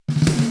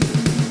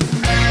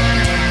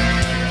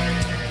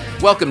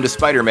Welcome to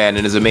Spider-Man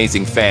and his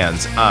amazing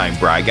fans. I'm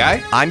Bry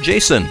Guy. I'm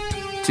Jason.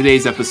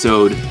 Today's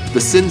episode,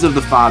 The Sins of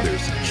the Fathers,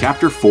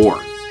 Chapter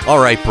 4. All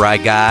right, Bry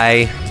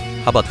Guy.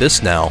 How about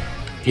this now?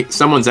 Hey,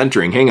 someone's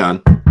entering. Hang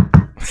on.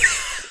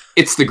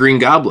 It's the Green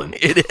Goblin.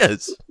 It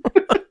is.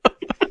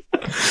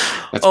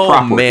 That's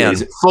prop work.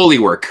 Foley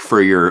work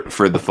for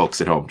the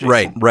folks at home.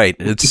 Jason. Right.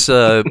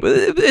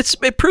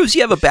 It proves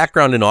you have a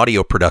background in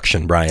audio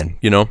production, Brian.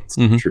 You know, it's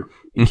true.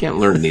 You can't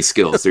learn these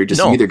skills. They're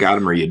just you either got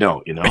them or you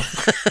don't. You know.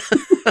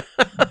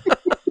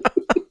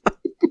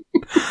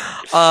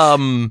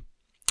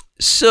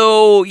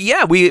 So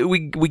yeah, we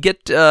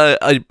get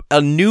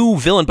a new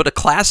villain, but a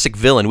classic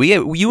villain.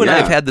 You and I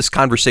have had this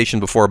conversation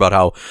before about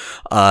how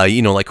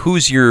like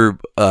who's your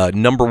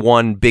number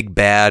one big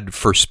bad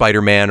for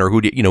Spider-Man, or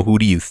who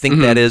do you think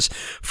that is?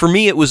 For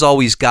me, it was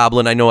always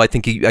Goblin. I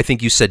think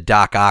you said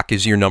Doc Ock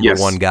is your number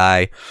one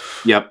guy.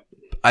 Yep.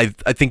 I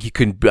think you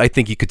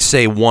could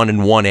say 1 and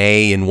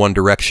 1A in one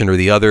direction or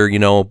the other,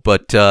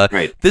 but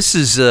right. This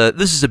is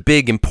a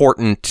big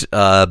important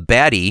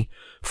baddie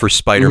for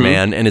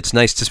Spider-Man, and it's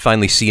nice to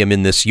finally see him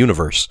in this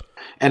universe.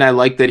 And I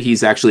like that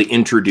he's actually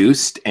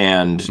introduced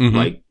and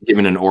like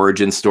given an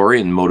origin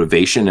story and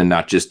motivation, and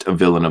not just a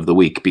villain of the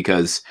week.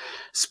 Because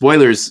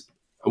spoilers,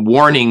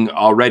 warning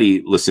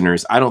already,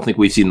 listeners, I don't think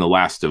we've seen the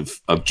last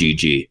of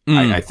GG.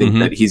 I think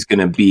that he's going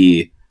to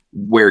be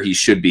where he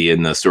should be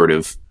in the sort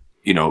of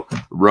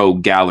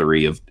rogue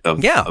gallery of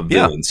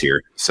villains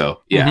here.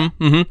 So yeah.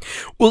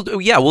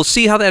 Well, yeah, we'll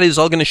see how that is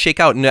all going to shake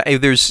out. And I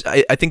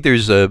think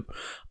there's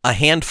a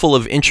handful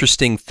of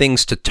interesting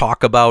things to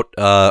talk about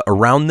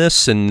around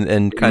this,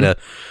 and kind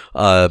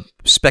of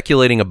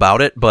speculating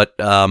about it. But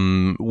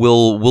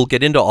we'll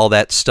get into all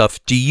that stuff.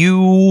 Do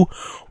you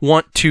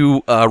want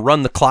to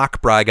run the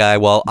clock, Bry Guy,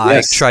 while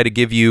I try to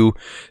give you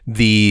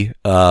the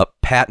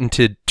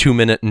patented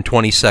 2-minute and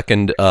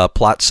 20-second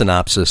plot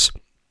synopsis?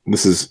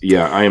 This is,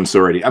 I am so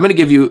ready. I'm going to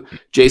give you,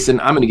 Jason,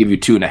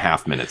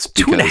 2.5 minutes.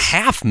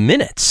 2.5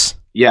 minutes?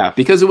 Yeah,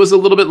 because it was a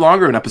little bit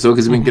longer an episode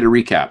because we didn't get a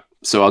recap.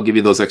 So I'll give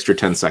you those extra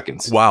 10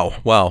 seconds.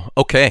 Wow.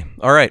 Okay.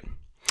 All right.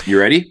 You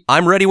ready?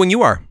 I'm ready when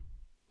you are.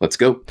 Let's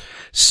go.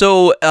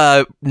 So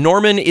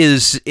Norman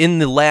is in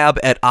the lab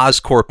at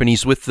Oscorp, and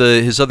he's with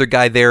his other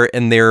guy there,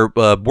 and they're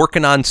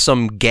working on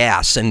some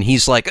gas. And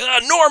he's like,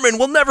 Norman,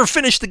 we'll never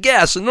finish the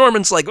gas. And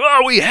Norman's like,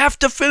 we have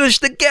to finish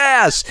the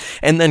gas.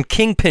 And then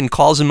Kingpin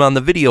calls him on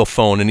the video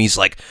phone, and he's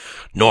like,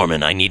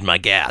 Norman, I need my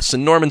gas.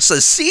 And Norman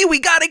says, see, we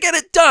got to get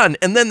it done.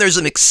 And then there's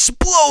an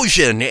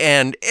explosion,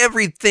 and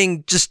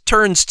everything just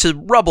turns to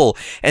rubble.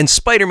 And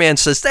Spider-Man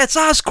says, that's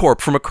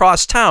Oscorp from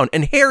across town.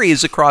 And Harry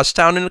is across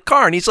town in a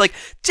car, and he's like,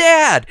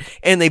 Dad.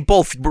 And they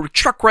both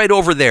truck right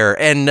over there.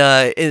 And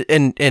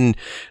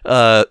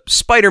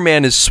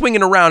Spider-Man is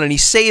swinging around, and he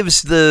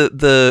saves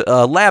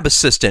the lab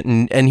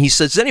assistant. And he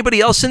says, is anybody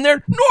else in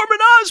there? Norman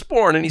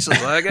Osborn. And he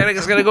says, I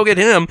gotta go get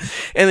him.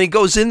 And he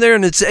goes in there,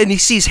 and he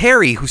sees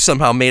Harry, who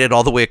somehow made it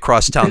all the way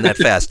across town that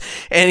fast.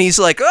 And he's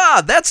like,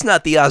 that's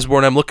not the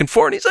Osborn I'm looking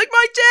for. And he's like,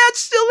 my dad's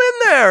still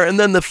in there. And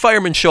then the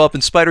firemen show up,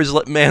 and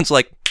Spider-Man's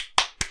like,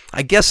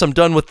 I guess I'm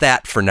done with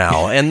that for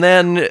now. And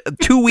then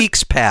 2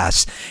 weeks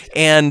pass,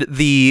 and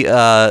the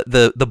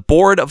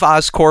board of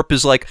Oscorp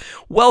is like,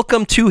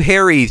 welcome to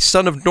Harry,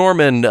 son of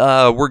Norman.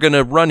 We're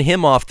gonna run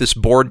him off this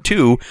board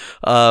too.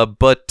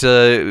 But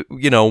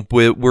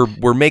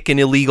we're making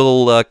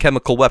illegal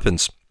chemical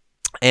weapons.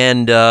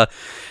 And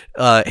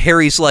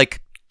Harry's like,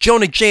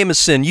 Jonah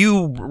Jameson,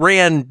 you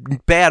ran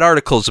bad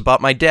articles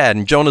about my dad.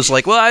 And Jonah's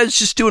like, well, I was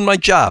just doing my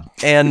job.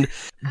 And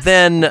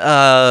then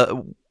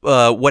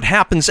what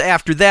happens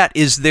after that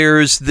is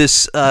there's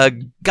this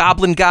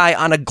goblin guy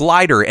on a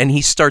glider, and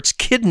he starts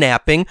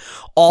kidnapping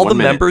all the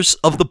members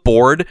of the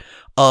board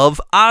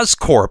of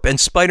Oscorp. And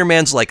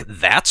Spider-Man's like,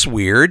 that's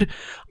weird.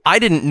 I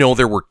didn't know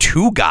there were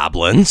 2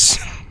 goblins.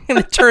 And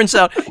it turns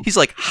out he's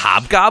like,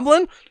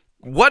 Hobgoblin?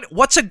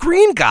 What's a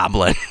Green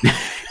Goblin?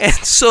 And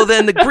so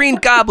then the Green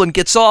Goblin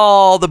gets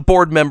all the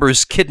board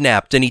members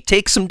kidnapped, and he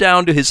takes them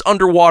down to his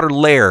underwater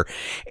lair.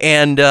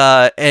 And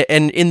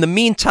in the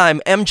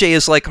meantime, MJ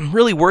is like, I'm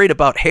really worried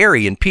about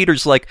Harry. And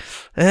Peter's like,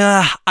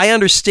 I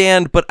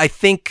understand, but I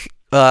think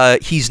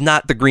he's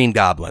not the Green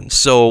Goblin.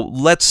 So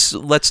let's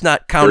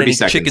not count any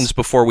chickens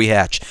before we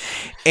hatch.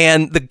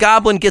 And the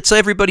Goblin gets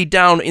everybody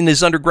down in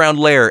his underground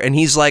lair, and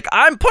he's like,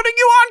 I'm putting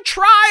you on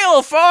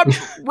trial for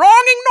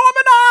wronging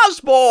Norman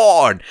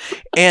Osborn.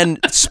 And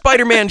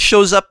Spider-Man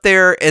shows up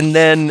there, and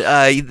then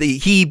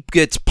he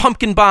gets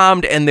pumpkin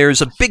bombed, and there's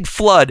a big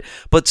flood,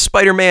 but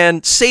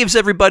Spider-Man saves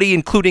everybody,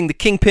 including the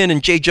Kingpin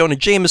and J. Jonah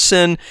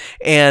Jameson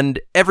and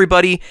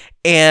everybody.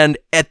 And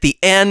at the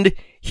end,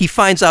 he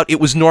finds out it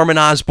was Norman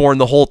Osborn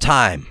the whole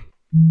time.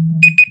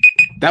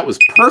 That was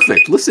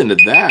perfect. Listen to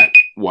that.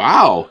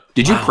 Wow.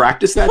 Did you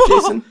practice that,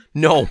 Jason?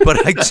 No,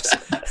 but I just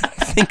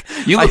think...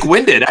 You look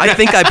winded. I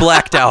think I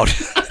blacked out.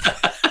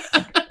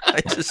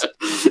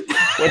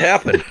 What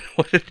happened?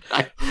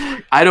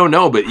 I don't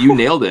know, but you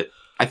nailed it.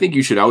 I think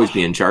you should always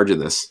be in charge of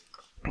this.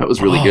 That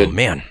was really good.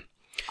 Man.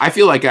 I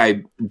feel like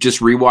I just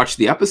rewatched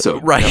the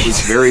episode. Right. That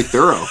was very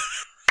thorough.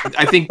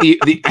 I think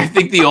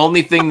the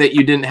only thing that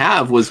you didn't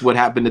have was what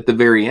happened at the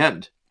very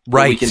end.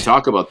 Right. We can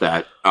talk about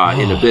that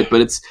in a bit,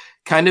 but it's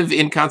kind of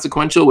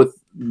inconsequential with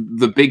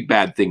the big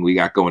bad thing we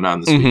got going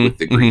on this week with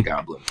the Green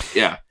Goblin.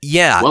 Yeah.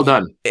 Yeah. Well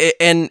done.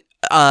 And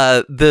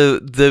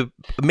the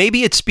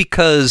maybe it's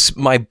because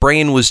my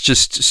brain was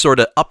just sort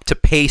of up to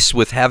pace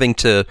with having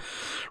to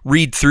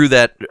read through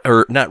that,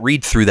 or not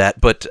read through that,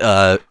 but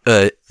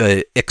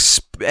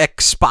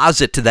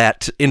exposit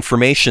that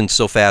information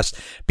so fast.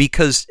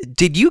 Because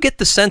did you get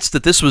the sense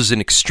that this was an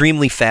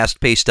extremely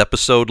fast-paced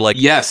episode? Like,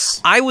 yes,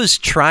 I was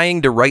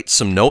trying to write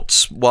some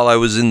notes while I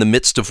was in the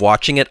midst of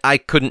watching it. I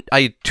couldn't.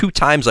 2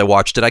 times I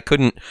watched it. I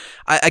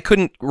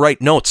couldn't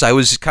write notes. I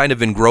was kind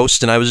of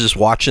engrossed, and I was just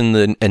watching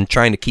and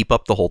trying to keep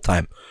up the whole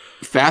time.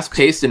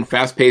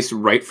 Fast-paced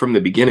right from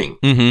the beginning.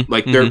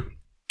 Like they're.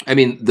 I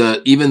mean,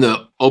 even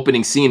the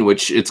opening scene,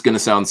 which it's going to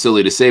sound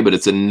silly to say, but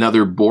it's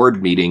another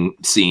board meeting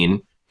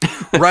scene.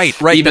 Right.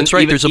 That's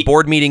right. There's a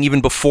board meeting even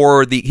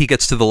before he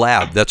gets to the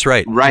lab. That's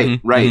right.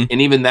 Right.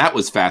 And even that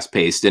was fast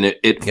paced. And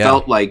it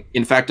felt like,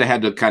 in fact, I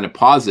had to kind of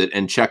pause it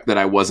and check that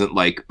I wasn't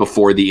like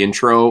before the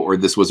intro or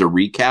this was a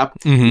recap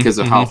because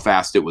of how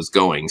fast it was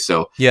going.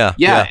 So, yeah.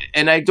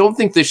 And I don't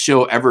think this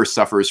show ever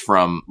suffers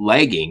from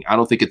lagging. I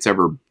don't think it's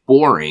ever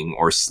boring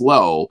or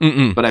slow,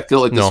 but I feel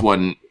like this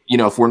one, you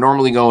know, if we're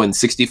normally going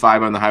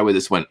 65 on the highway,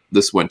 this went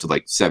to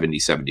like 70,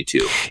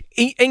 72.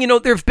 And you know,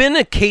 there have been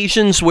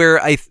occasions where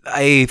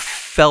I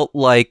felt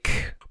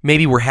like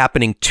maybe were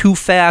happening too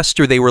fast,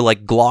 or they were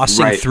like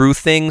glossing through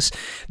things.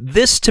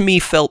 This to me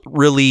felt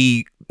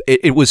really,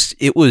 it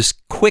was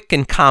quick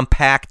and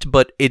compact,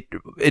 but it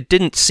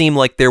didn't seem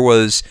like there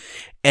was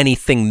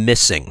anything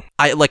missing.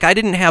 I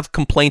didn't have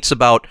complaints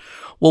about,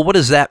 well, what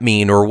does that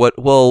mean? Or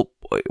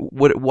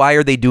why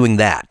are they doing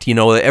that? You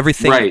know,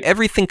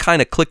 everything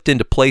kind of clicked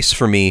into place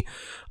for me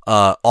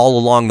all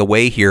along the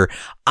way here.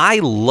 I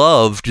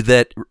loved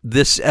that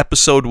this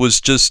episode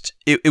was just,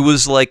 it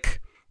was like,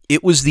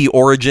 it was the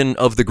origin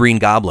of the Green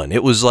Goblin.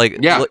 It was like,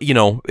 you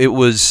know, it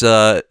was,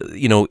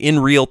 you know, in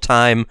real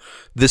time,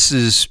 this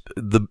is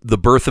the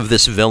birth of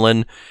this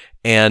villain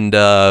and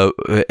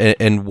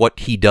what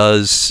he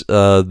does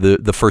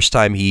the first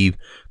time he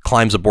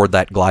climbs aboard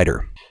that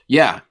glider.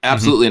 Yeah,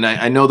 absolutely. And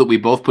I know that we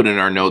both put in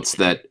our notes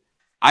that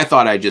I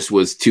thought I just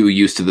was too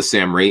used to the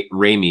Sam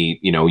Raimi,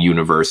 you know,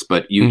 universe.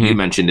 But you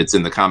mentioned it's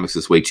in the comics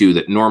this way, too,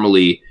 that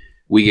normally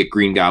we get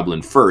Green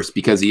Goblin first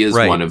because he is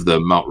one of the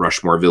Mount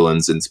Rushmore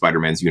villains in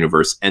Spider-Man's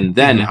universe, and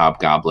then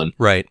Hobgoblin.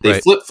 They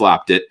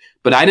flip-flopped it,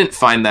 but I didn't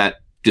find that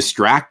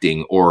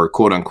distracting or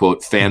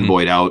quote-unquote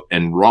fanboyed out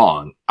and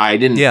wrong. I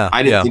didn't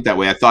think that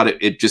way. I thought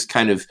it just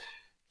kind of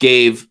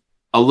gave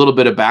a little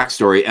bit of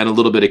backstory and a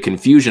little bit of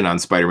confusion on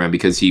Spider-Man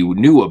because he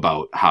knew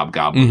about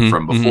Hobgoblin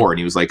from before. And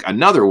he was like,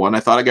 another one? I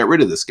thought I got rid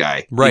of this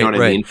guy. Right, you know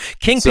what I mean?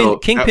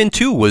 Kingpin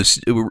too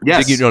was,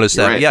 did you notice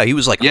that? Right. Yeah, he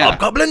was like,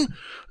 Hobgoblin?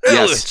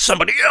 It's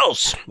somebody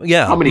else.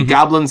 Yeah. How many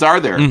goblins are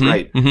there?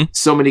 Right.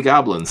 So many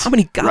goblins. How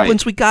many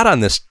goblins we got on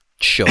this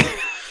show?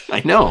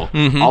 I know.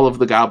 All of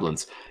the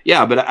goblins.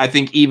 Yeah, but I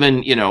think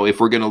even, you know, if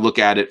we're going to look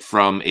at it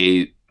from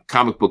a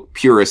comic book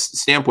purist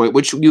standpoint,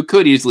 which you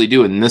could easily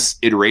do in this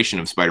iteration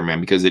of Spider-Man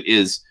because it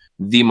is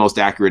the most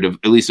accurate of,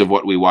 at least of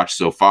what we watched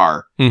so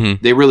far.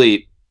 They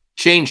really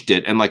changed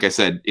it, and like I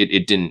said,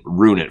 it didn't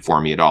ruin it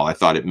for me at all. I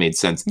thought it made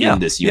sense in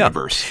this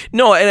universe.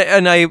 No,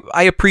 and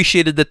I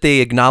appreciated that they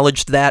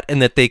acknowledged that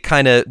and that they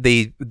kind of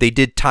they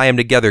did tie them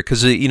together,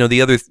 because you know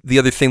the other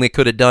thing they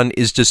could have done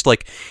is just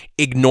like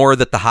ignore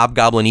that the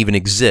Hobgoblin even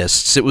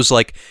exists. It was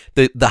like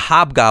the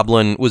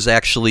Hobgoblin was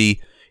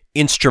actually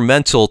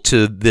instrumental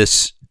to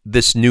this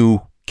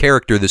new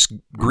character, this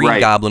Green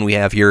Goblin we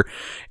have here,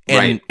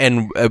 and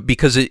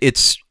because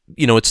it's,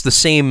 you know, it's the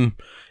same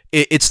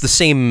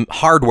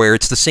hardware,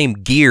 it's the same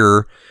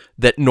gear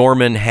that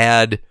Norman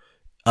had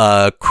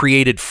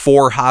created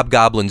for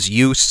Hobgoblin's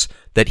use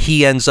that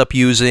he ends up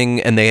using,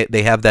 and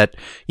they have that,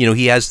 you know,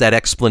 he has that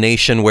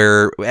explanation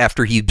where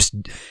after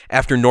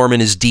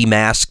Norman is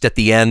demasked at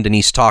the end and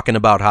he's talking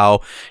about how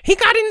he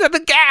got into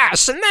the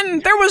gas and then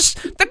there was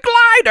the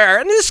glider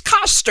and his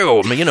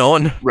costume, you know,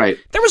 and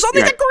there was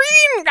only the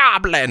Green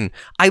Goblin.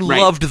 I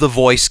loved the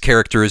voice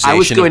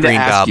characterization of Green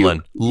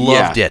Goblin.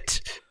 Loved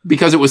it.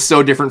 Because it was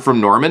so different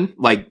from Norman,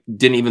 like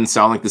didn't even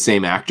sound like the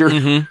same actor.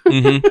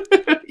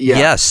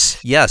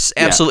 Yes,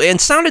 absolutely. And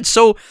sounded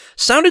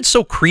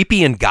so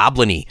creepy and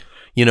goblin-y,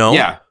 you know?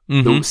 Yeah.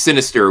 The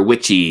sinister,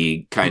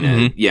 witchy kind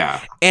of,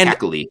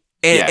 cackly.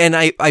 And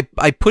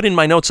I put in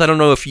my notes, I don't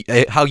know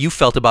how you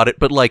felt about it,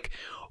 but like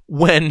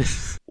when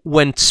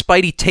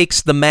Spidey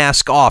takes the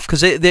mask off, because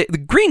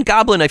the Green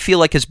Goblin, I feel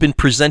like, has been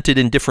presented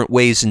in different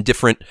ways in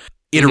different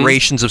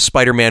iterations of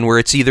Spider-Man, where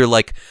it's either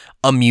like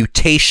a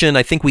mutation.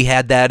 I think we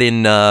had that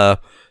in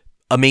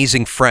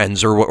Amazing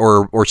Friends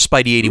or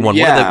Spidey 81,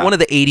 one of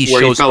the 80s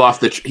where shows.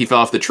 He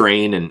fell off the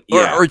train and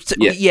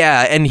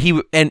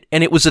and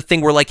it was a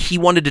thing where like he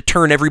wanted to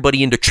turn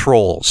everybody into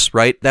trolls,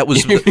 right? That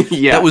was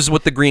that was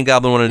what the Green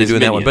Goblin wanted to do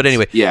in that one. But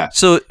anyway,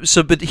 So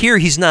but here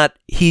he's not.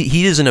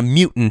 He isn't a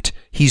mutant.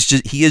 he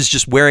is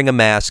just wearing a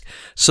mask,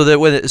 so that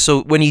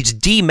when he's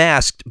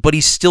demasked, but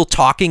he's still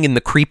talking in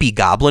the creepy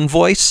goblin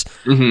voice.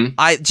 Mm-hmm.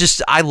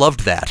 I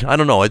loved that. I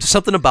don't know. It's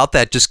something about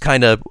that. Just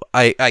kind of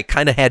I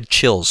kind of had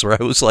chills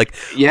where I was like,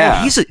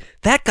 yeah,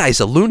 that guy's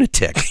a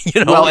lunatic.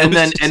 Well, and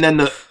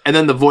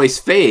then the voice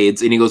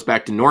fades and he goes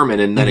back to Norman,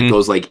 and then it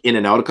goes like in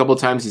and out a couple of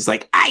times. He's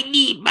like, I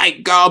need my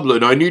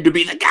goblin. I need to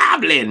be the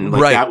goblin.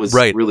 Like, that was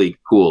really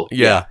cool.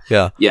 Yeah.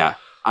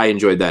 I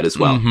enjoyed that as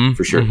well,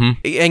 for sure.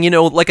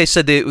 And like I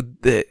said, he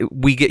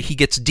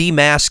gets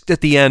demasked at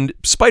the end.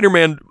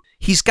 Spider-Man,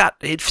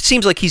 it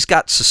seems like he's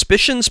got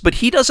suspicions, but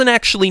he doesn't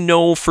actually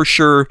know for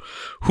sure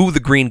who the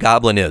Green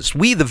Goblin is.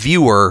 We, the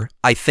viewer,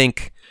 I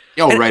think.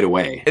 Right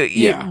away.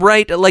 Yeah.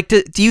 Right. Like,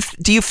 do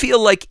you feel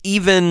like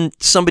even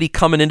somebody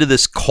coming into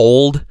this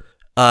cold,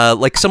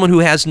 like someone who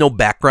has no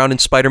background in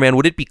Spider-Man,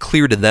 would it be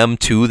clear to them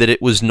too that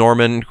it was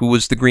Norman who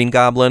was the Green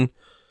Goblin?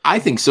 I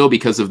think so,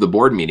 because of the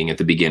board meeting at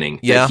the beginning.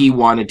 Yeah. That he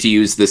wanted to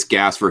use this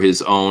gas for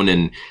his own,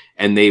 and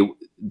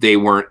they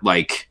weren't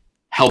like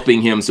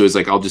helping him, so he's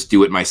like, I'll just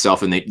do it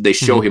myself, and they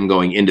show him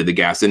going into the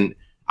gas. And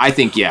I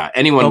think,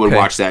 anyone would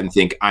watch that and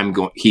think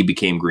he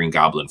became Green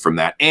Goblin from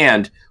that,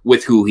 and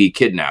with who he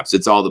kidnaps.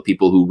 It's all the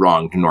people who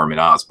wronged Norman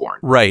Osborn.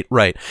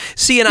 Right.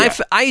 See, and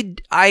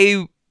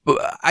I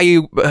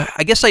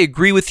guess I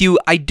agree with you.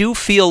 I do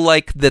feel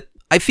like that.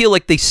 I feel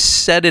like they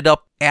set it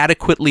up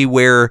adequately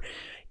where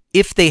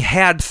if they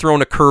had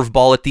thrown a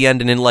curveball at the end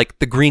and then like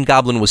the Green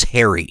Goblin was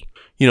Harry,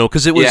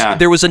 because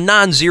there was a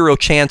non-zero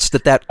chance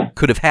that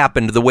could have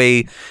happened, the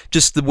way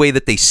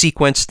that they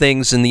sequenced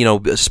things.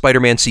 And,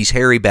 Spider-Man sees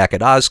Harry back at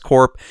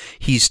Oscorp.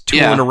 He's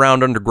tooling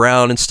around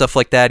underground and stuff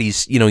like that.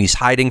 He's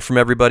hiding from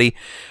everybody.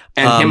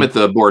 And him at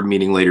the board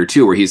meeting later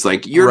too, where he's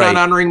like, "You're not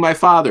honoring my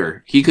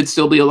father. He could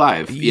still be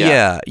alive."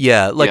 Yeah.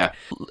 Like,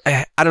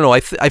 I don't know.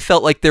 I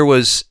felt like it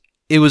was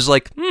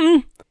like,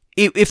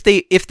 if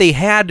they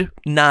had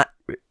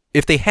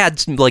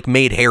like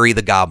made Harry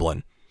the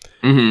Goblin,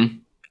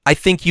 I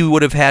think you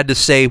would have had to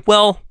say,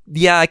 well,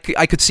 yeah,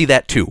 I could see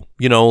that too.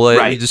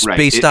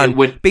 Based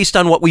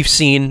on what we've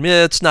seen,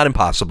 it's not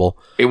impossible.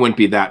 It wouldn't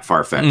be that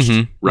far fetched,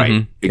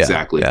 right?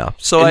 Exactly. Yeah.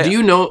 So do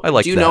you know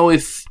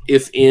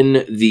if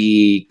in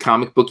the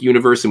comic book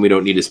universe, and we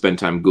don't need to spend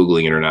time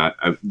Googling it or not,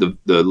 the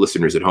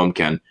listeners at home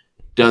can,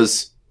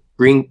 does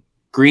Green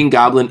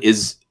Goblin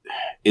is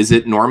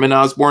it Norman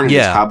Osborn?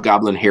 Is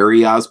Hobgoblin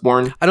Harry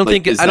Osborn? I don't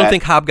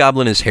think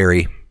Hobgoblin is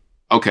Harry.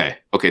 Okay.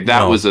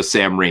 That was a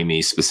Sam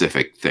Raimi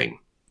specific thing.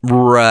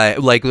 Right.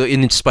 Like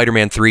in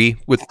Spider-Man 3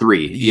 with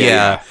 3.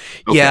 Yeah.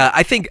 Okay. Yeah,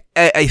 I think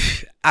I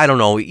don't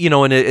know,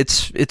 and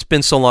it's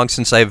been so long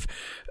since I've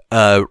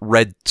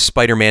read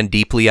Spider-Man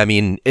deeply. I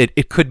mean,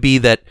 it could be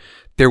that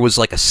there was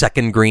like a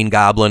second Green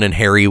Goblin and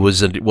Harry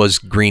was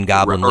Green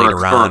Goblin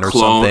later on or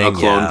something. A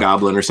clone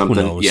Goblin or something.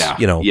 Who knows?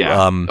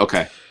 Yeah.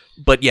 Okay.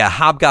 But yeah,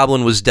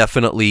 Hobgoblin was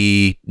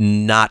definitely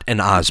not an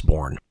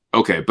Osborn.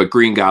 Okay, but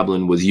Green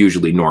Goblin was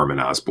usually Norman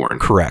Osborn.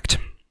 Correct.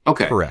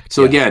 Okay. Correct.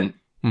 So again,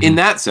 in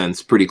that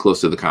sense, pretty close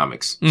to the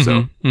comics.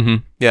 So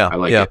yeah, I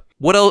like it.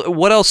 What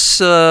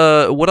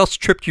else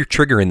tripped your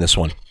trigger in this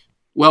one?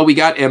 Well, we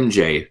got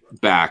MJ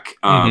back,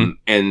 and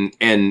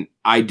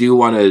I do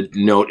want to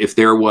note, if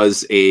there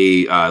was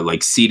a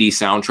like CD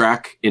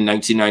soundtrack in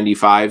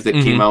 1995 that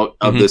came out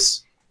of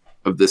this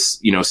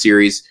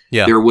series,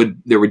 there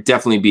would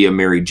definitely be a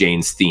Mary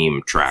Jane's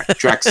theme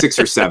track 6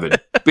 or 7,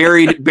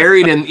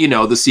 buried in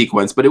the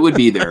sequence, but it would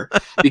be there,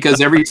 because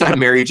every time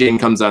Mary Jane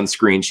comes on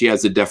screen, she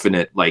has a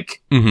definite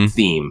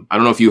theme. I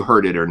don't know if you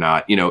heard it or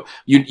not.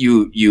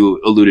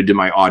 You alluded to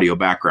my audio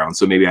background,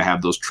 so maybe I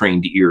have those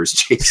trained ears,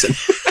 Jason.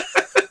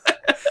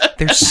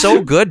 They're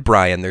so good,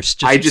 Brian. They're just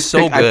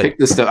good. I picked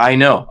this stuff. I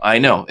know.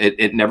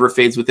 It never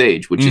fades with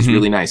age, which is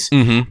really nice.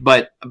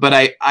 But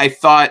I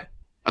thought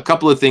a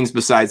couple of things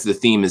besides the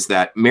theme is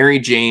that Mary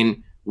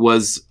Jane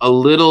was a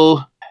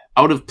little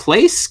out of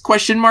place, ?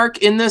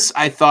 In this.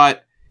 I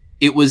thought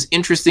it was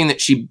interesting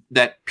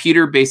that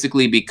Peter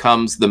basically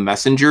becomes the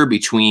messenger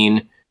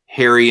between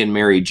Harry and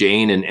Mary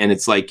Jane, and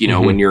it's like,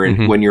 when you're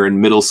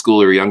in middle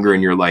school or younger,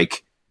 and you're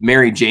like,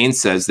 Mary Jane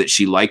says that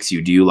she likes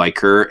you. Do you like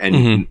her?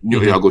 And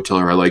I'll go tell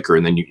her I like her,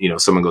 and then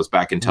someone goes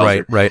back and tells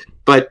her. Right.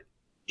 But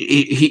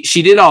he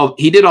did all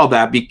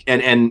that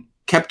and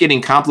kept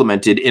getting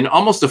complimented in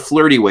almost a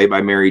flirty way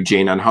by Mary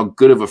Jane on how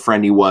good of a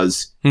friend he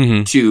was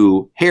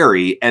to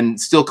Harry, and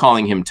still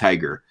calling him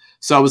Tiger.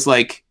 So I was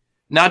like,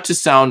 not to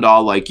sound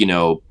all like,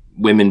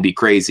 women be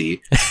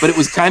crazy, but it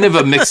was kind of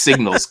a mixed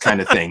signals kind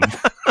of thing.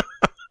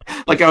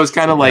 Like, I was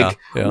kind of like,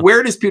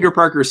 where does Peter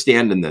Parker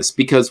stand in this?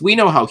 Because we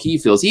know how he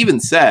feels. He even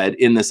said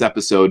in this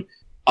episode,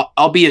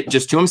 albeit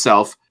just to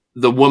himself,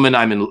 the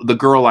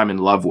girl I'm in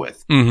love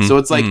with. So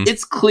it's like,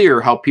 it's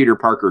clear how Peter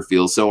Parker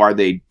feels. So are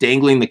they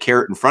dangling the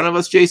carrot in front of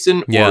us,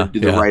 Jason? Or do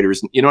the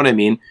writers, you know what I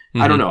mean?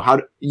 I don't know.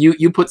 How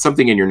you put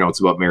something in your notes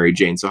about Mary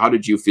Jane. So how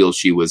did you feel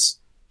she was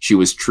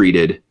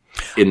treated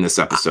in this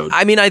episode?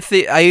 I mean, I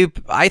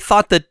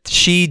thought that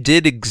she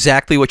did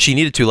exactly what she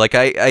needed to. Like,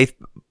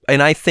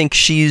 I think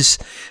she's,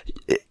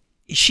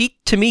 she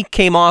to me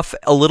came off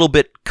a little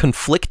bit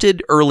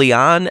conflicted early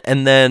on,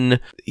 and then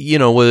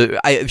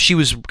she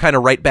was kind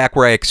of right back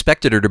where I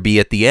expected her to be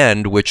at the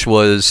end, which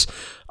was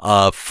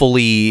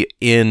fully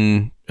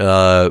in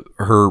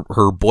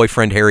her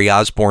boyfriend Harry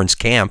Osborn's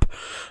camp.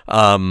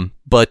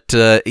 But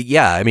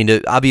I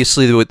mean,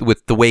 obviously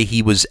with the way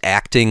he was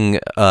acting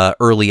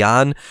early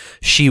on,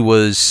 she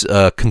was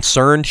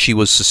concerned. She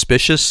was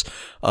suspicious.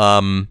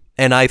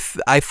 And I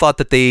thought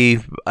that they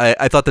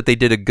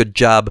did a good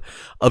job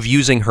of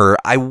using her.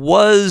 I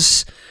will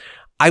say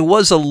I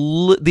was a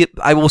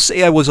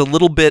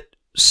little bit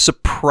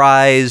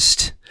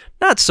surprised.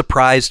 Not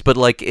surprised, but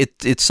like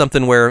it's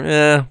something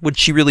where would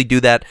she really do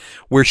that?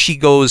 Where she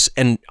goes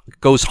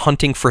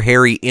hunting for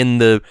Harry in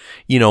the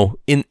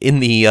in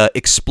the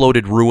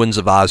exploded ruins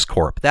of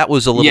Oscorp. That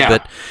was a little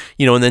bit,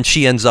 and then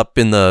she ends up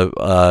in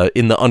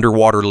the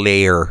underwater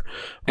lair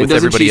with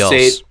everybody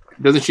else.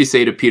 Doesn't she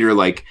say to Peter,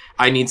 like,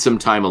 I need some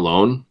time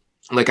alone?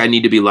 Like, I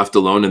need to be left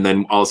alone, and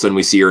then all of a sudden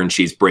we see her and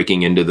she's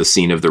breaking into the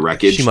scene of the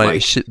wreckage. She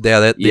might,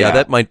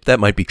 that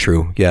might be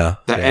true. Yeah,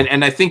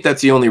 And I think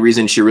that's the only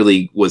reason she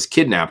really was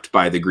kidnapped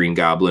by the Green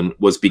Goblin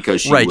was because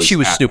she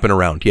was snooping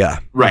around. Yeah,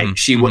 right.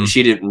 Mm-hmm.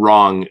 She didn't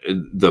wrong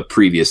the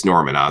previous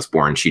Norman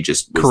Osborn. She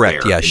just was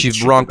correct. There yeah,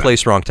 she's wrong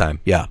place, wrong time.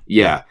 Yeah,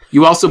 yeah.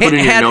 You also put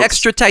in your had notes,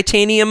 extra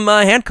titanium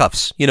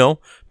handcuffs.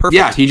 Perfect.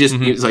 Yeah,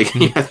 he was like,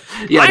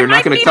 they're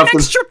not going to cuff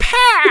them. Extra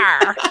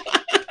pair.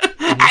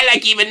 I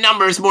like even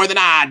numbers more than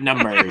odd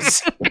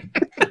numbers.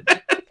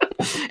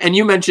 And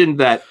you mentioned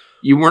that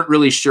you weren't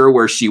really sure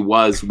where she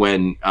was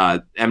when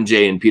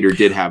MJ and Peter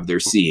did have their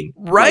scene.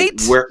 Right?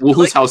 Like,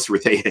 whose house were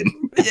they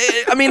in?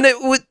 I mean,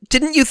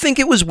 didn't you think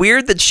it was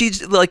weird that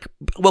she's like,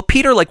 well,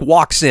 Peter like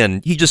walks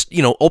in, he just,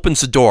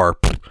 opens the door.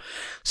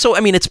 So, I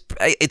mean,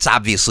 it's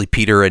obviously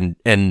Peter and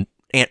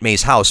Aunt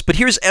May's house, but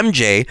here's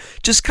MJ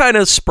just kind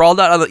of sprawled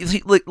out on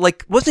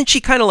like wasn't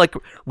she kind of like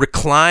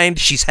reclined?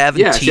 She's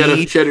having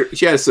tea.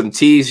 She has some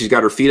tea. She's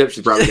got her feet up.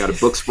 She's probably got a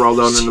book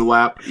sprawled on in her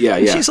lap. Yeah.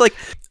 She's like,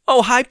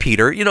 oh, hi,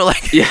 Peter.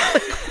 Yeah.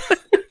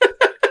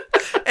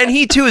 And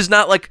he too is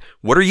not like,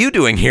 what are you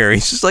doing here?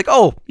 He's just like,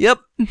 oh, yep.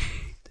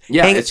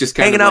 Yeah, it's just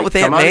kind hanging of out with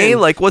Aunt May.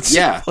 Like, what's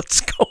going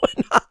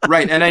on?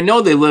 Right, and I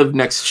know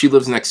she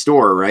lives next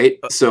door, right?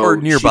 So or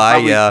nearby,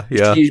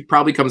 yeah. She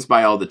probably comes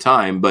by all the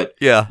time, but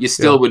you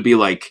still would be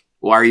like,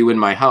 why are you in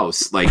my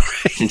house? Like,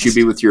 shouldn't you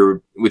be with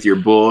your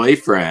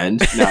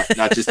boyfriend,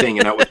 not just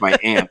hanging out with my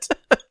aunt?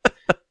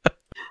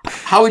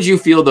 How would you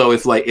feel though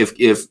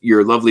if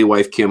your lovely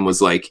wife Kim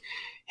was like,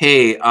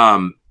 hey,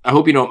 I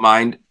hope you don't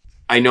mind.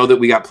 I know that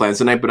we got plans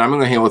tonight, but I'm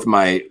going to hang out with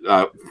my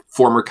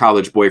former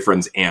college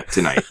boyfriend's aunt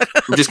tonight.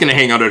 I'm just going to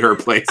hang out at her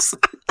place.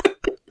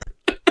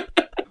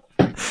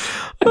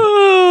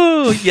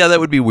 Oh, yeah, that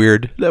would be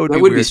weird. That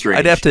would be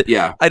strange.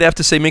 I'd have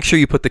to say, make sure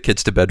you put the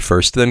kids to bed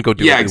first, then go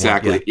do it. Yeah,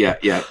 exactly. Yeah.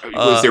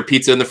 Was there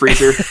pizza in the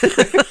freezer?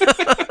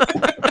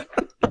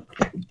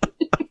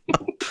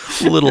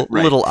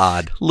 Little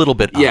odd. Little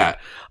bit odd. Yeah,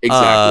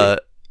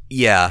 exactly.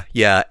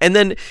 Yeah. And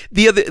then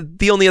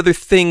the only other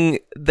thing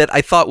that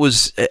I thought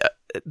was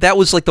that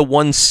was like the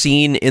one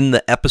scene in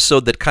the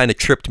episode that kind of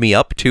tripped me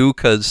up too,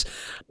 because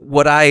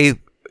what I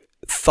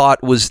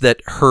thought was that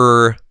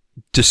her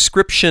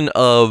description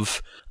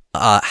of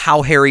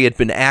how Harry had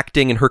been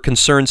acting and her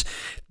concerns,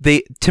 they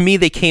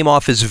came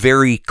off as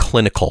very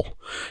clinical.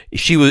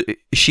 She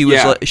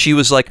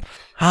was like,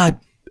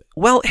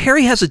 well,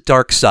 Harry has a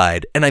dark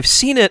side, and I've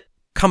seen it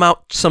come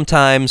out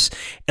sometimes,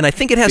 and I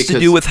think it has to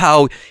do with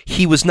how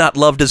he was not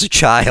loved as a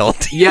child.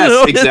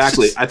 Yes,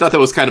 exactly. I thought that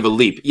was kind of a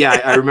leap. Yeah,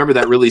 I remember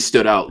that really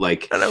stood out.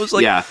 Like, and I was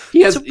like,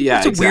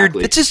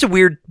 exactly. It's just a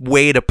weird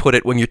way to put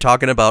it when you're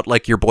talking about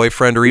like your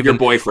boyfriend or even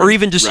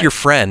just your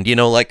friend.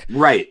 Like,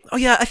 right? Oh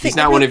yeah, I think he's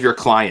not one of your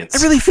clients.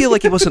 I really feel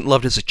like he wasn't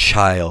loved as a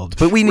child,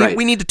 but we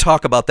need to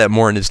talk about that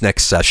more in his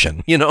next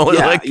session.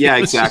 Yeah,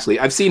 exactly.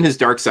 I've seen his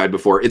dark side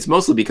before. It's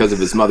mostly because of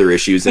his mother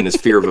issues and his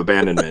fear of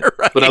abandonment.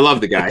 Right. But I love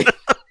the guy.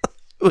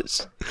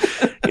 Was,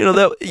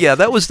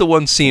 that was the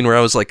one scene where I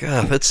was like,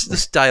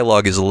 this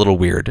dialogue is a little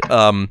weird.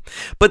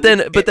 But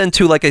then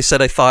too, like I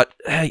said, I thought,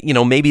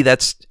 maybe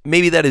that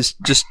is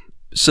just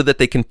so that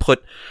they can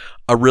put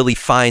a really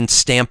fine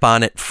stamp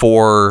on it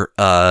for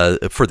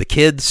the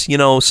kids,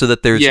 so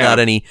that there's not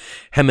any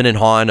hemming and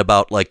hawing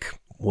about like,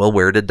 well,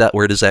 where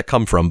does that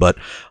come from? But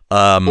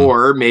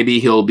or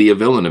maybe he'll be a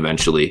villain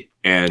eventually,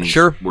 and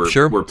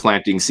we're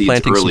planting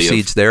seeds some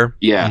seeds there.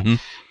 Yeah. Mm-hmm.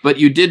 But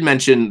you did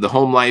mention the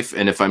home life,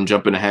 and if I'm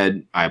jumping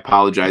ahead, I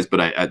apologize. But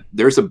I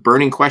there's a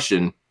burning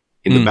question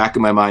in the back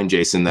of my mind,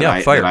 Jason, that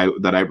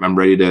I'm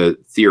ready to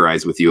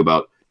theorize with you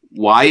about.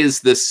 Why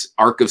is this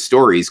arc of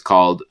stories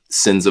called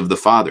Sins of the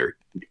Father,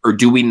 or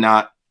do we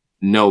not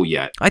know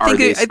yet? I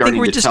think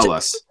we're just tell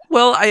us.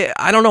 Well,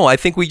 I don't know. I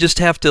think we just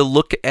have to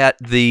look at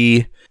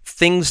the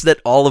things that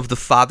all of the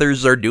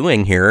fathers are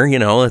doing here.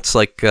 It's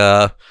like.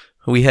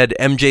 We had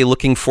MJ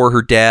looking for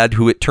her dad,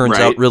 who it turns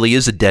out really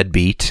is a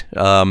deadbeat.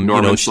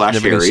 Norman /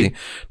 Harry.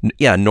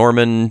 Yeah,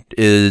 Norman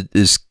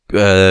is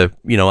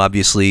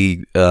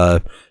obviously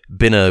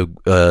been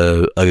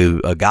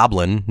a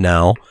goblin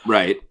now.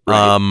 Right.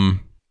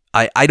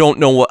 I don't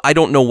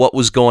know what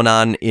was going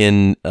on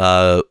in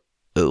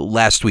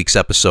last week's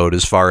episode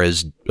as far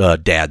as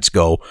dads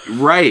go.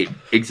 Right,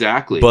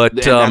 exactly.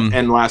 But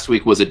and last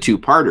week was a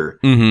two-parter,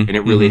 and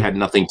it really had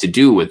nothing to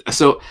do with.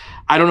 So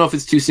I don't know if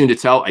it's too soon to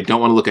tell. I don't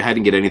want to look ahead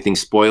and get anything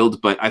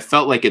spoiled, but I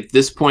felt like at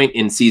this point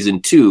in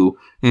season 2,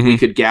 we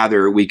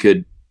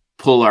could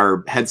pull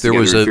our heads together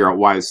and figure out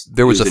why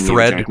there was a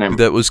thread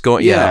that was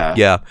going.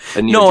 Yeah.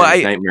 No,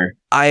 nightmare.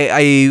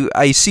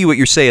 I see what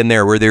you're saying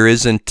there, where there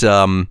isn't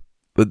an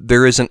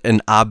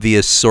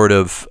obvious sort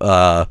of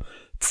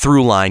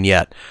through line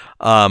yet.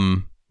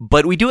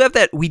 But we do have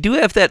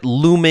that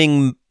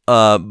looming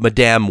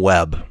Madame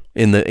Web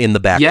in the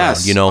background.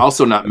 Yes, you know,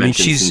 also not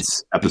mentioned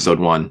since episode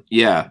 1.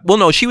 Yeah. Well,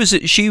 no, she was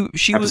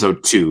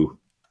episode 2.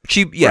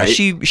 She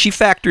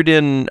factored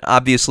in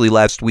obviously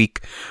last week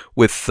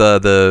with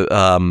the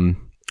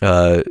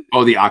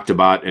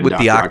Octobot and with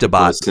Dr. the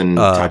Octobot and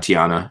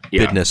Tatiana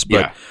business,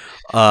 but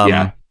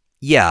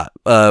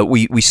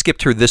we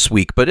skipped her this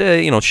week, but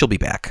she'll be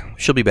back.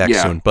 She'll be back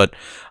soon. But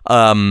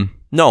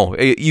no,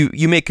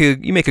 you make a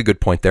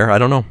good point there. I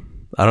don't know.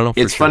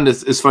 It's fun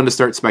to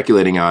start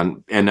speculating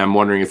on, and I'm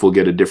wondering if we'll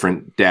get a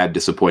different dad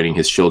disappointing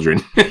his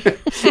children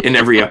in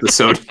every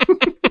episode.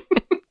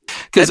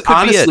 Because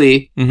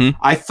honestly,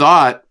 I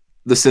thought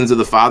the sins of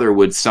the father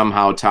would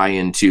somehow tie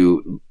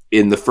into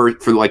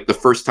the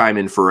first time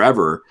in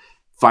forever,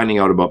 finding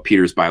out about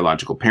Peter's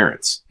biological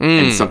parents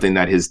and something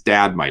that his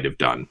dad might have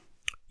done.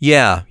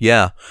 Yeah.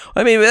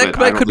 I mean,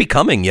 that could be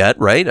coming yet,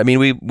 right? I mean,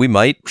 we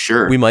might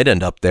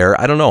end up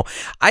there. I don't know.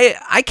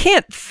 I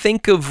can't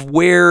think of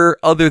where,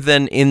 other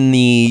than in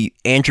the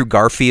Andrew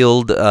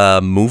Garfield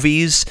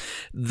movies,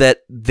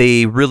 that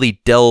they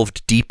really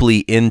delved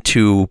deeply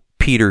into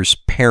Peter's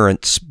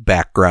parents'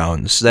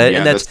 backgrounds.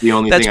 That's the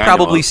only thing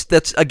probably I know of.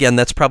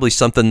 That's probably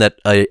something that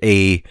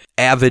a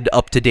avid,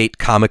 up-to-date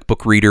comic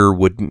book reader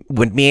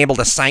would be able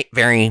to cite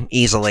very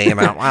easily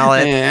about. Well,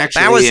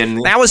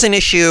 that was an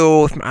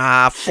issue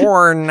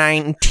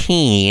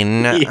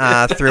 419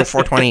 through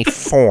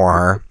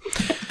 424.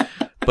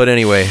 But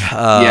anyway,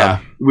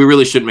 we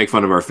really shouldn't make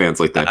fun of our fans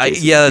like that.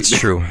 That's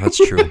true. That's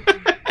true.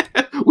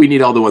 We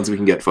need all the ones we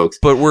can get, folks.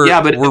 But we're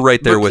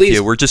right there with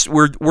you. We're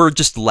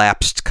just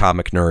lapsed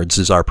comic nerds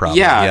is our problem.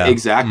 Yeah,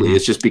 exactly. Mm-hmm.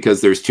 It's just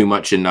because there's too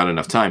much and not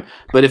enough time.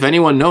 But if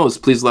anyone knows,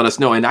 please let us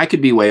know. And I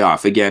could be way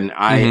off. Again,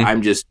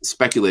 I'm just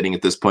speculating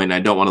at this point, and I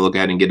don't want to look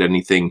ahead and get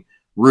anything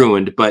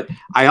ruined. But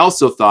I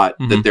also thought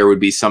that there would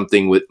be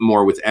something with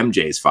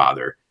MJ's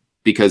father,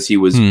 because he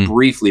was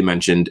briefly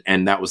mentioned,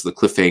 and that was the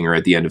cliffhanger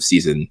at the end of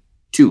season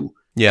 2.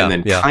 Yeah, and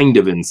then kind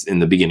of in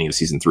the beginning of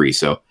season 3.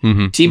 So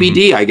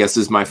TBD, I guess,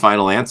 is my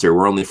final answer.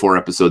 We're only 4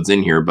 episodes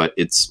in here, but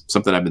it's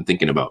something I've been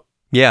thinking about.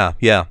 Yeah.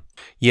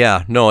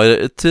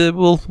 No,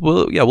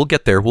 we'll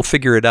get there. We'll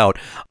figure it out.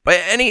 But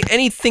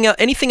anything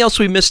else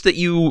we missed that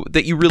you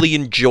really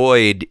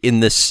enjoyed in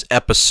this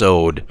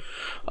episode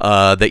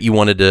that you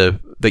wanted to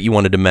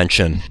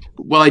mention?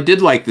 Well, I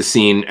did like the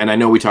scene, and I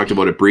know we talked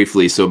about it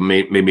briefly, so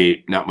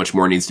maybe not much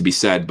more needs to be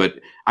said. But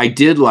I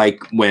did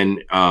like when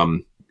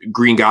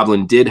Green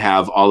Goblin did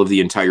have all of the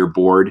entire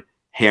board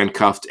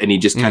handcuffed, and he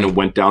just kind of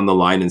went down the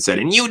line and said,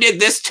 and you did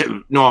this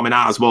to Norman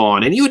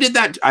Osborn, and you did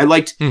that. I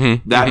liked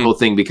that whole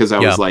thing, because I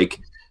was like,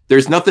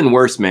 there's nothing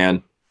worse,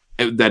 man,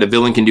 that a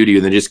villain can do to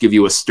you than just give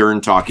you a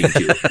stern talking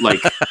to. Like,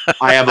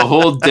 I have a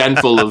whole den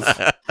full of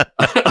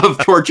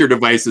torture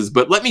devices,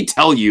 but let me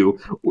tell you,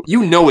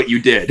 you know what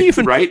you did,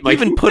 right? Like,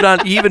 even put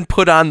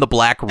on the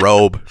black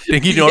robe.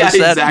 Did you notice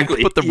that? Exactly.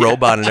 You put the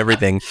robe on and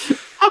everything.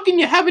 How can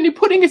you have any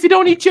pudding if you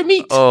don't eat your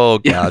meat? Oh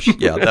gosh,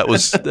 yeah, that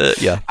was that was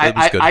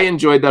good. I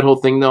enjoyed that whole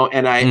thing though,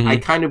 and I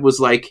kind of was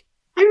like,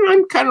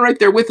 I'm kind of right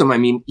there with him. I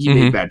mean, he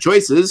made bad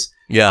choices.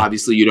 Yeah,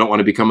 obviously you don't want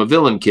to become a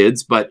villain,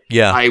 kids. But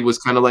I was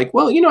kind of like,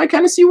 well, I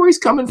kind of see where he's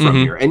coming from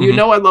here, and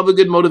I love a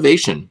good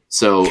motivation.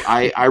 So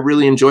I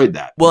really enjoyed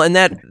that. Well, and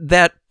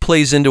that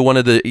plays into one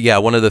of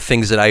the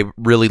things that I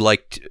really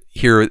liked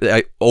here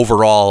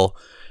overall.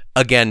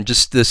 Again,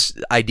 just this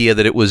idea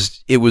that it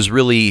was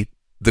really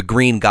the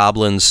Green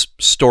Goblin's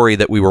story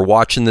that we were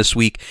watching this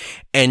week,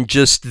 and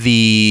just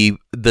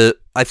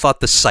I thought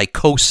the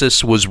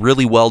psychosis was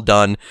really well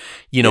done.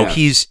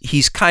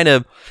 He's kind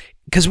of,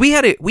 because we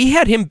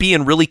had him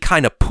being really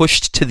kind of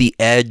pushed to the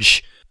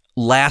edge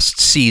last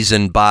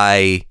season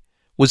by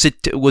was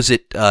it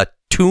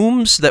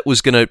Toomes that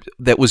was gonna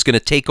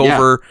take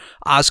over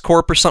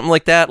Oscorp or something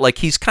like that. Like,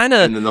 he's kind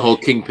of, and then the whole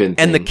Kingpin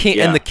thing. and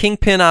the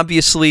Kingpin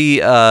obviously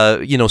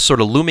sort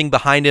of looming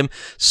behind him.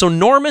 So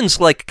Norman's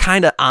like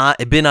kind of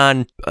been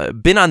on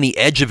the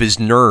edge of his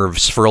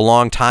nerves for a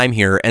long time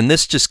here, and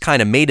this just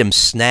kind of made him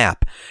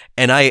snap.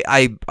 And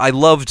I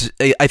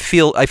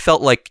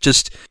felt like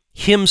just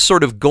him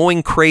sort of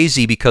going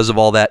crazy because of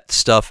all that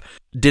stuff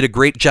did a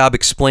great job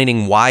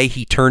explaining why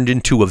he turned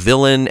into a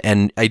villain.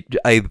 And I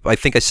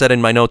think I said in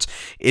my notes,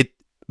 it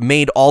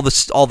made all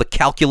the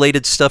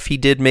calculated stuff he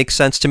did make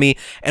sense to me,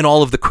 and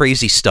all of the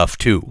crazy stuff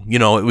too.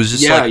 It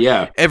was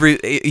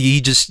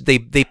just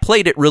they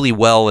played it really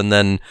well, and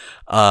then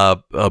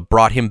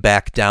brought him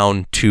back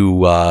down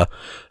to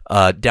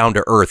down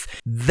to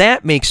earth.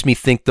 That makes me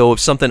think, though, of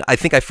something. I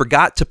think I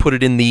forgot to put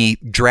it in the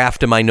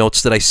draft of my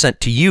notes that I sent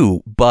to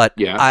you, but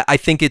I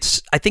think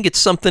it's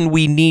something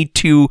we need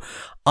to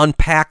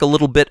unpack a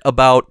little bit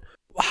about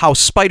how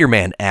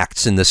Spider-Man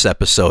acts in this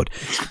episode,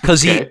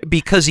 because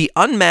he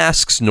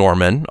unmasks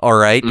Norman. All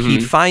right,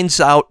 he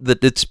finds out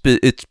that it's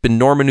been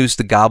Norman who's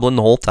the Goblin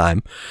the whole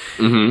time.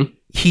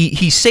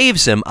 He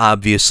saves him,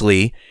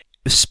 obviously.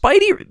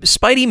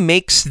 Spidey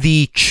makes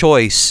the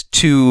choice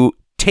to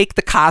take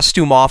the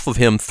costume off of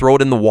him, throw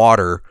it in the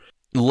water,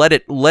 let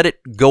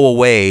it go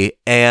away,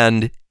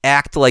 and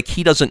act like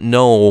he doesn't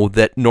know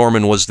that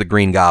Norman was the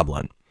Green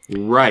Goblin.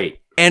 Right.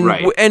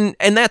 And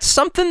that's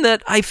something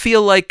that I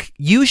feel like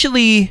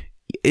usually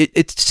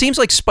it seems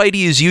like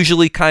Spidey is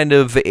usually kind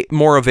of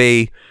more of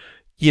a,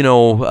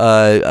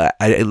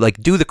 like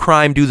do the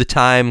crime, do the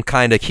time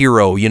kind of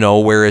hero,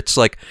 where it's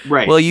like,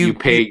 well, you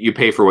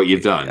pay for what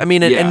you've done. I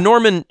mean, and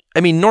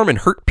Norman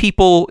hurt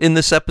people in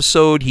this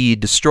episode. He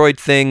destroyed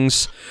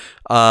things.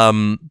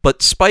 But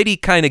Spidey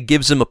kind of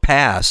gives him a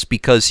pass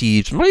because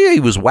he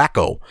was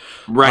wacko.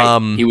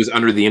 Right. He was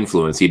under the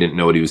influence. He didn't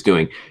know what he was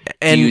doing.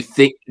 And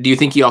do you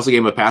think he also gave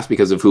him a pass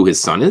because of who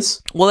his son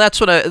is? Well, that's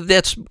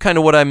kind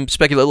of what I'm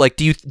speculating. Like,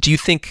 do you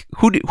think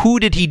who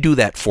did he do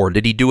that for?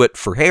 Did he do it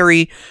for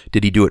Harry?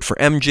 Did he do it for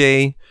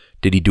MJ?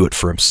 Did he do it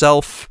for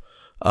himself?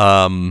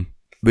 Who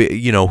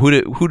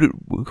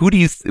do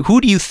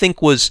you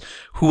think was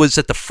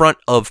at the front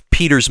of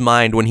Peter's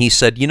mind when he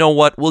said, you know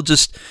what, we'll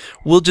just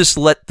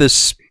let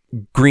this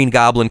Green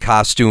Goblin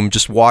costume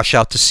just wash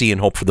out to sea and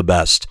hope for the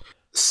best?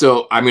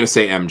 So I'm going to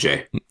say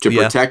MJ to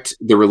protect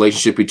the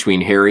relationship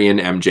between Harry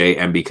and MJ,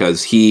 and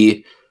because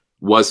he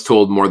was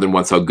told more than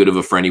once how good of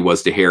a friend he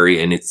was to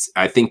Harry, and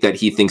I think that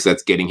he thinks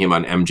that's getting him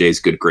on MJ's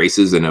good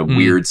graces in a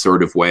weird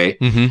sort of way.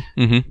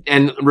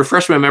 And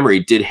refresh my memory,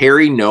 did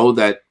Harry know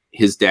that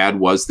his dad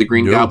was the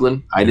Green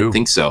Goblin? I didn't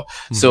think so.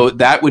 So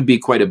that would be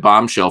quite a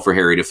bombshell for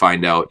Harry to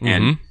find out.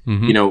 And,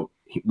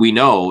 we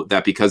know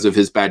that because of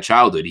his bad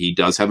childhood, he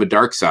does have a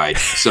dark side.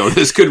 So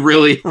this could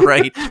really,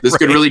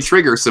 could really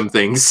trigger some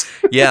things.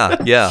 Yeah.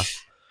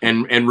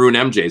 and ruin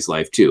MJ's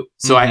life too.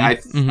 So I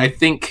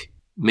think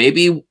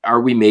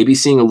are we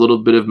seeing a little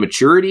bit of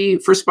maturity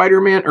for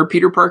Spider-Man or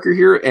Peter Parker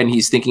here? And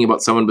he's thinking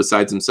about someone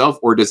besides himself,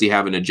 or does he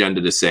have an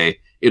agenda to say,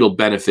 it'll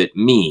benefit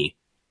me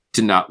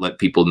to not let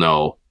people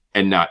know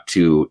and not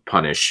to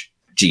punish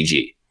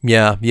Gigi?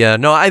 Yeah.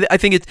 No, I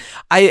think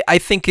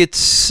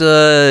it's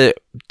to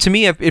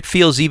me it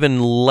feels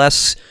even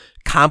less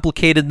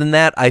complicated than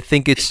that. I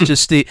think it's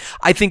just the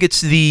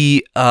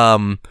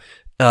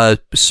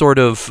sort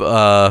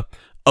of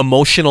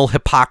emotional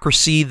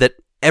hypocrisy that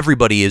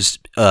everybody is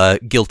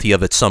guilty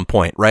of at some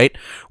point, right?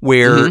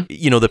 Where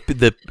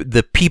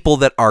the people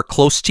that are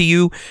close to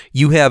you,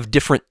 you have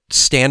different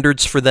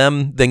standards for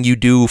them than you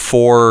do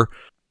for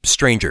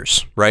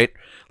strangers, right?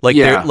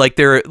 They're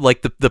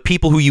the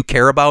people who you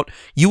care about,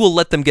 you will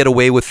let them get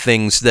away with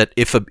things that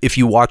if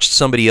you watched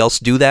somebody else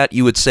do that,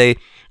 you would say,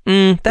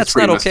 that's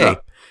not okay.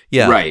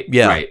 Yeah.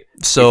 Right.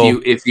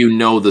 So if you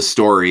know the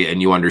story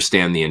and you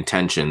understand the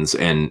intentions,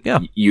 and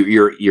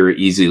you're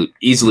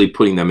easily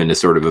putting them into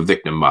sort of a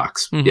victim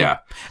box. Yeah.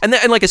 And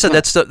like I said,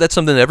 that's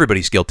something that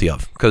everybody's guilty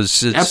of,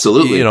 because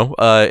absolutely,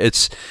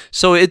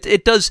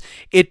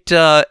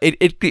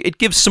 it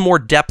gives some more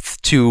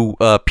depth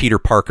to Peter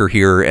Parker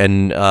here,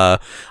 and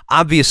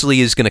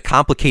obviously is going to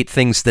complicate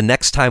things the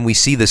next time we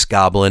see this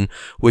Goblin,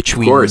 which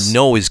we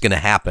know is going to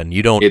happen.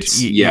 You don't,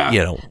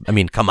 I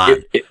mean, come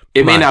on.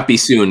 It may not be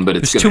soon, but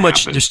it's going to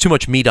happen. There's too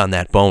much meat on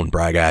that bone,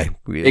 Bry Guy.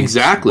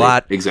 Exactly.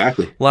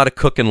 A lot of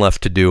cooking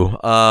left to do.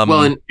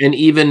 And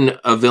even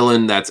a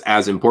villain that's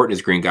as important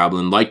as Green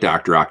Goblin, like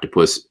Dr.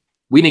 Octopus,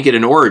 we didn't get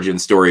an origin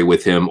story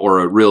with him or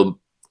a real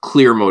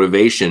clear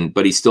motivation,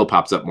 but he still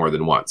pops up more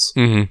than once.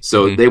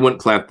 So they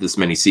wouldn't plant this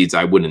many seeds,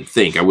 I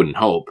wouldn't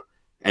hope,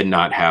 and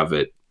not have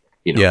it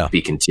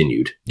be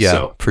continued. Yeah,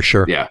 so, for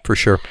sure. Yeah, for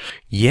sure.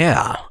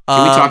 Yeah.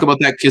 Can we talk about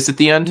that kiss at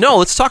the end? No,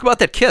 let's talk about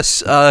that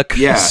kiss.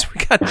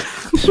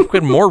 We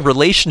got more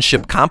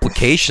relationship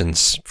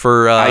complications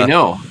for. I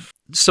know.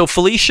 So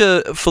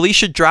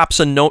Felicia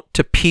drops a note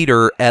to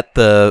Peter at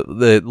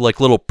the like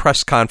little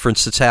press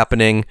conference that's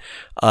happening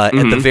at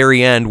the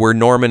very end, where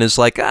Norman is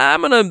like,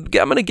 I'm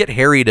gonna get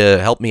Harry to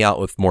help me out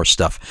with more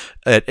stuff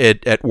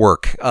at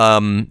work.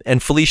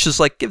 And Felicia's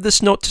like, give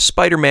this note to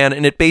Spider-Man,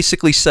 and it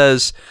basically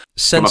says,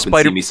 send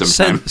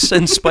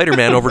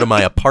Spider-Man over to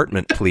my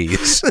apartment,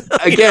 please.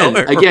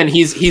 Again,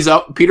 he's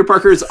Peter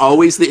Parker is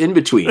always the in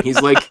between.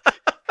 He's like.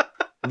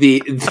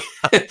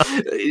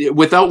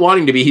 Without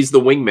wanting to be, he's the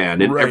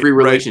wingman in every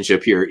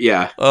relationship here.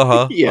 Yeah.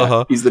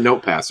 He's the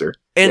note passer.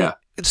 And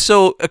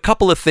so a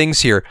couple of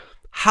things here.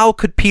 How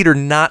could Peter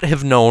not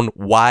have known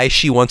why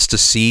she wants to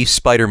see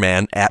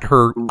Spider-Man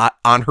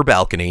on her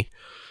balcony?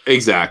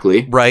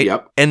 Exactly. Right.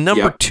 Yep. And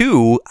number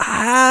two,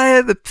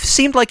 it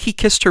seemed like he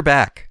kissed her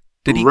back.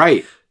 Did he?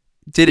 Right.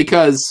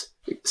 Because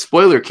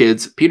spoiler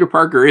kids, Peter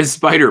Parker is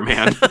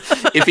Spider-Man.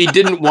 If he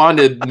didn't want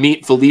to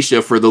meet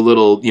Felicia for the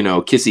little,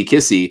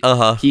 kissy,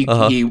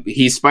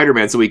 he's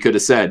Spider-Man. So he could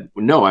have said,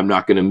 no, I'm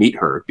not going to meet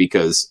her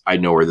because I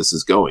know where this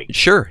is going.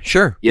 Sure.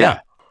 Yeah.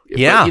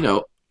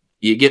 But,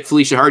 you get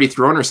Felicia Hardy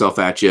throwing herself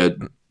at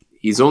you.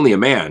 He's only a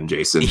man,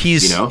 Jason. He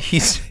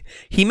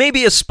may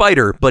be a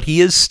spider, but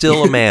he is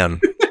still a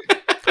man.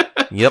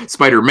 Yep.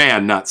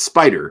 Spider-Man, not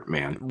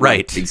Spider-Man.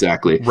 Right.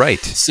 Exactly. Right.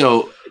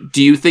 So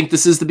do you think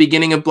this is the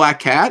beginning of Black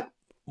Cat?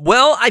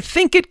 Well, I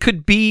think it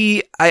could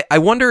be. I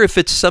wonder if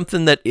it's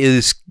something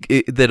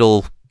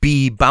that'll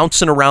be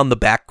bouncing around the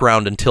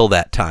background until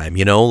that time.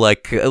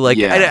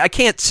 I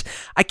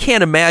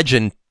can't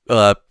imagine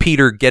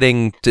Peter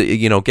getting to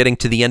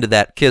the end of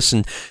that kiss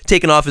and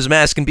taking off his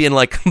mask and being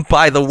like,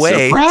 by the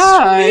way,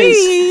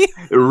 surprise!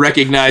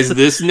 Recognize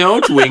this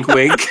note, wink,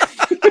 wink.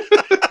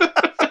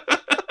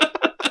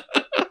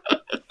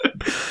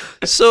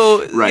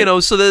 So right.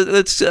 So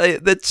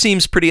that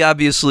seems pretty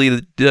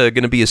obviously going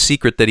to be a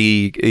secret that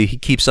he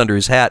keeps under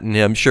his hat, and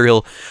I'm sure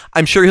he'll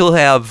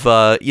have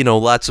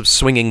lots of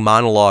swinging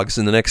monologues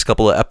in the next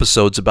couple of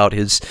episodes about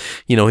his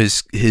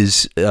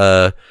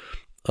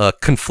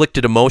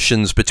conflicted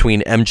emotions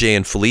between MJ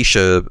and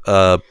Felicia,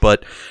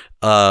 but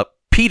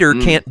Peter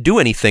can't do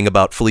anything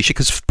about Felicia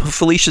because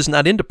Felicia's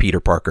not into Peter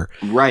Parker.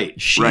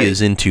 Right. She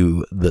is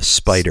into the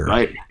spider.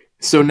 Right.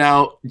 So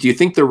now, do you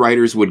think the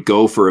writers would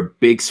go for a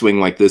big swing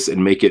like this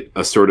and make it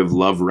a sort of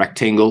love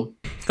rectangle?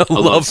 A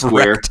love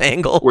square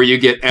rectangle? Where you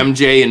get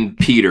MJ and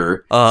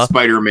Peter,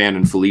 Spider-Man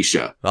and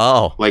Felicia.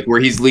 Oh. Like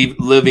where he's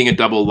living a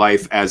double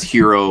life as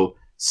hero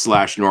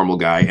 / normal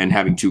guy and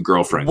having two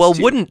girlfriends. Well,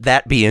 wouldn't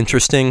that be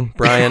interesting,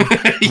 Brian?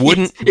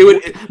 Wouldn't it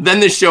would? Then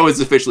this show is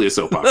officially a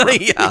soap opera.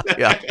 yeah.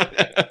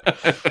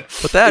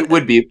 But it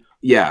would be.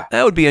 Yeah,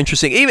 that would be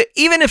interesting.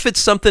 Even if it's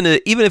something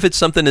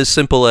as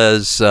simple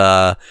as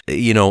a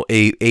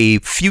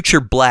future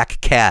Black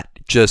Cat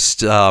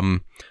just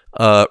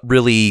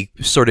really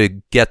sort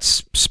of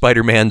gets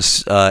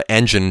Spider-Man's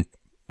engine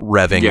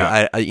revving.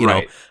 Yeah,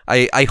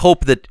 I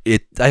hope that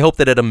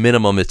at a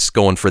minimum it's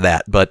going for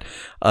that. But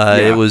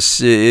it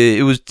was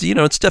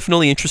it's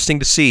definitely interesting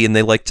to see, and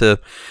they like to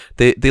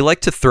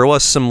throw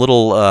us some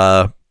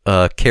little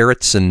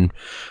carrots and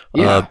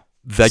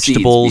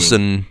vegetables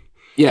and.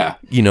 Yeah,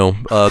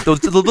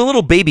 the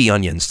little baby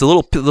onions, the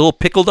little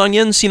pickled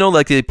onions,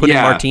 like they put in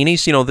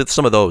martinis,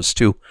 some of those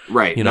too.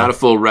 Right, not a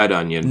full red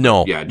onion.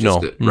 No,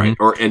 right,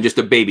 and just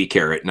a baby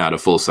carrot, not a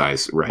full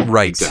size.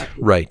 Right,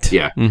 exactly. Right.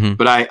 Yeah,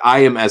 but I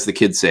am, as the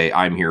kids say,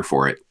 I'm here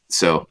for it.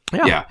 So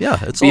yeah,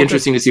 it's be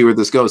interesting to see where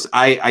this goes.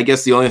 I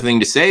guess the only thing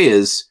to say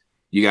is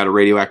you got a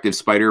radioactive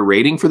spider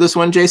rating for this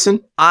one, Jason?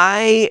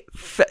 I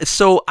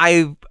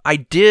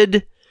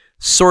did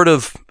sort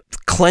of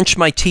clench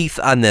my teeth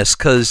on this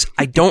because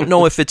I don't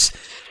know if it's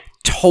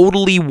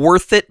totally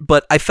worth it,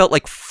 but I felt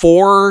like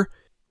 4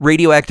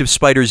 radioactive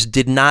spiders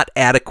did not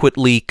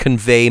adequately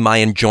convey my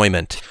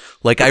enjoyment.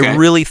 Like, okay. I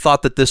really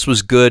thought that this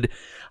was good.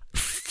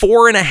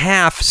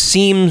 4.5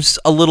 seems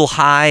a little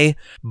high,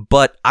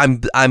 but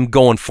I'm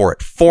going for it.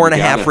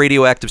 4.5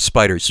 radioactive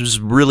spiders. It was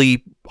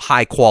really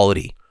high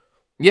quality.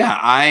 Yeah,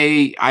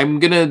 I'm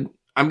gonna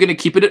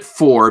keep it at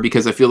 4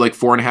 because I feel like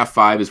 4.5,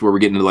 5 is where we're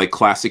getting into like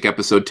classic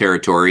episode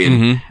territory,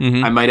 and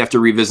I might have to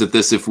revisit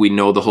this if we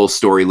know the whole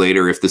story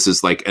later. If this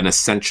is like an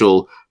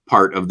essential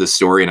part of the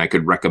story, and I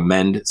could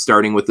recommend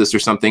starting with this or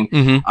something.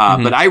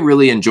 But I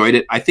really enjoyed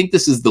it. I think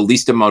this is the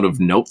least amount of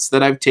notes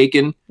that I've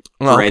taken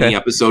for any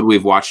episode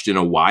we've watched in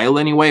a while,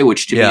 anyway.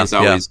 Which to me is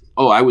always,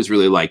 I was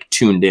really like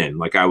tuned in,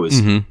 like I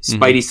was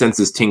spidey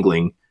senses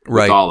tingling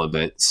with all of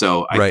it.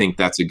 So I think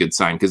that's a good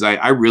sign because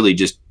I really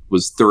just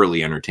was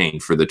thoroughly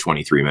entertained for the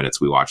 23 minutes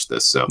we watched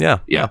this. So yeah,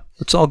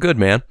 it's all good,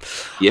 man.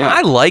 Yeah,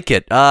 I like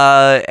it.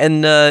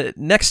 And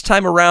next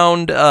time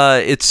around,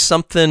 it's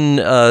something,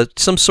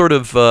 some sort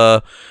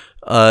of.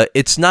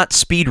 It's not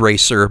Speed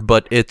Racer,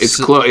 but it's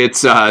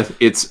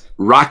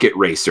Rocket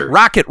Racer.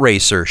 Rocket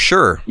Racer,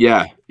 sure.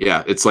 Yeah.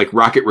 It's like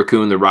Rocket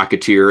Raccoon, the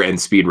Rocketeer, and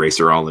Speed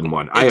Racer all in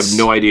one. I have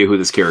no idea who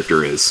this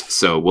character is,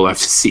 so we'll have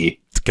to see.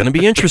 It's gonna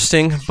be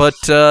interesting, but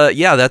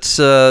that's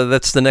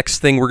the next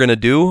thing we're gonna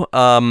do.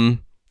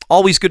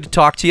 Always good to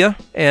talk to you,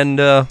 and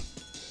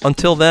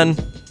until then,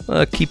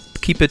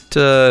 keep it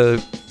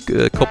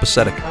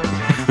copacetic.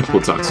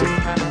 We'll talk soon.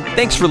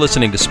 Thanks for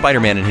listening to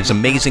Spider-Man and His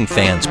Amazing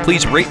Fans.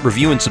 Please rate,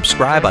 review, and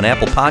subscribe on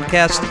Apple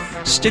Podcasts,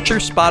 Stitcher,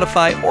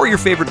 Spotify, or your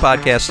favorite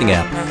podcasting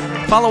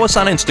app. Follow us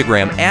on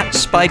Instagram at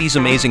Spidey's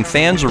Amazing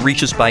Fans, or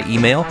reach us by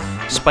email,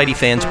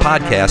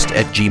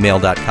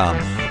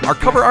 spideyfanspodcast@gmail.com. Our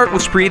cover art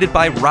was created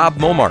by Rob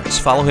Momarts.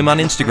 Follow him on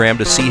Instagram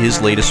to see his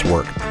latest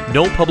work.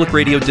 No public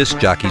radio disc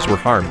jockeys were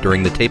harmed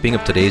during the taping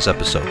of today's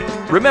episode.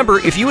 Remember,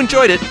 if you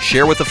enjoyed it,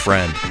 share with a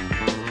friend.